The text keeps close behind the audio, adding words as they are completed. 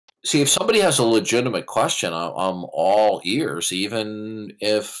See, if somebody has a legitimate question, I'm all ears, even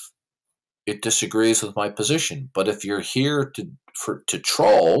if it disagrees with my position. But if you're here to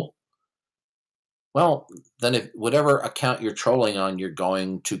troll, well, then if whatever account you're trolling on, you're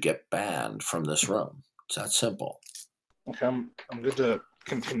going to get banned from this room. It's that simple. Okay, I'm good to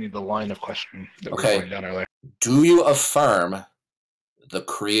continue the line of questioning that we were Okay. going down earlier. Do you affirm the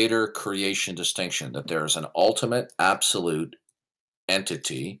creator-creation distinction, that there is an ultimate, absolute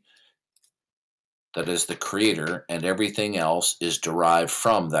entity that is the creator, and everything else is derived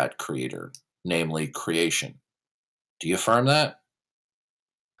from that creator, namely creation? Do you affirm that?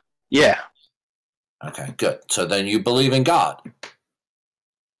 Yeah. Okay, good. So then you believe in God.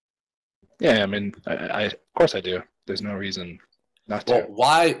 Yeah, I mean, I of course I do. There's no reason not to.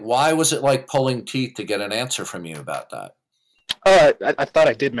 Well, why was it like pulling teeth to get an answer from you about that? I thought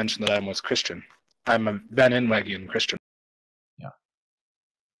I did mention that I was Christian. I'm a Van Inwagian Christian. Yeah.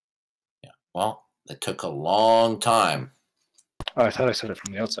 Yeah. Well, it took a long time. Oh, I thought I said it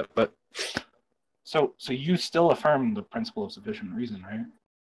from the outset, but so you still affirm the principle of sufficient reason, right?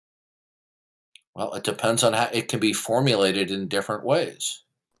 Well, it depends on how it can be formulated in different ways.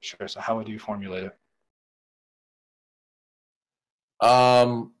 Sure. So how would you formulate it?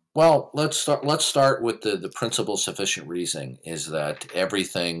 Well, let's start with the principle of sufficient reasoning. Is that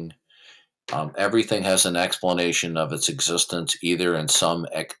everything has an explanation of its existence, either in some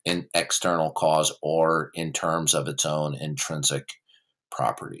external cause or in terms of its own intrinsic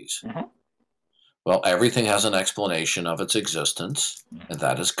properties. Mm-hmm. Well, everything has an explanation of its existence, and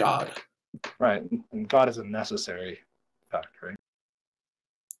that is God. Right, and God is a necessary fact, right?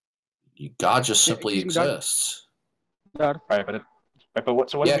 God just simply exists. Right, but what?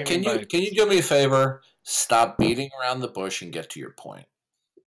 So what? Yeah, do we mean by... can you do me a favor? Stop beating around the bush and get to your point.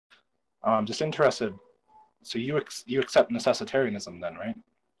 I'm just interested. So you accept Necessitarianism then, right?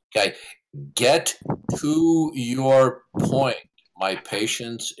 Okay, get to your point. My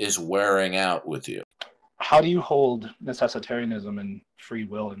patience is wearing out with you. How do you hold Necessitarianism and free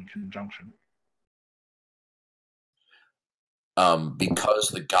will in conjunction? Because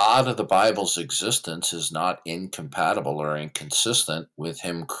the God of the Bible's existence is not incompatible or inconsistent with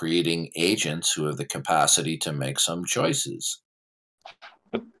him creating agents who have the capacity to make some choices.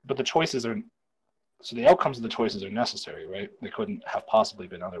 But the choices are... So the outcomes of the choices are necessary, right? They couldn't have possibly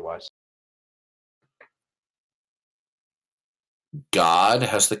been otherwise. God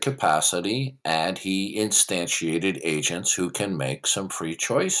has the capacity, and he instantiated agents who can make some free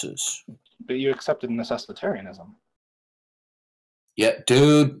choices. But you accepted Necessitarianism. Yeah,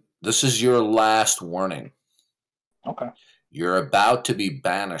 dude, this is your last warning. Okay. You're about to be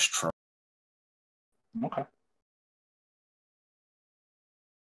banished from... Okay.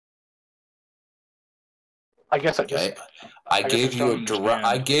 I guess I gave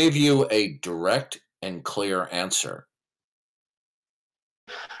you a direct and clear answer.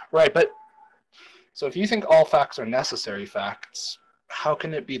 Right, but so if you think all facts are necessary facts, how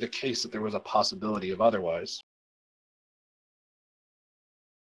can it be the case that there was a possibility of otherwise?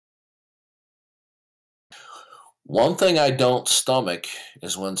 One thing I don't stomach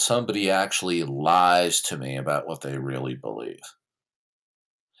is when somebody actually lies to me about what they really believe.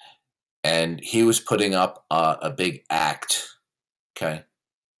 And he was putting up a big act, okay,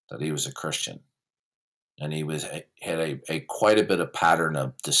 that he was a Christian. And he had quite a bit of pattern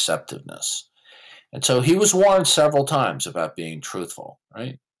of deceptiveness. And so he was warned several times about being truthful,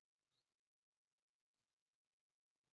 right?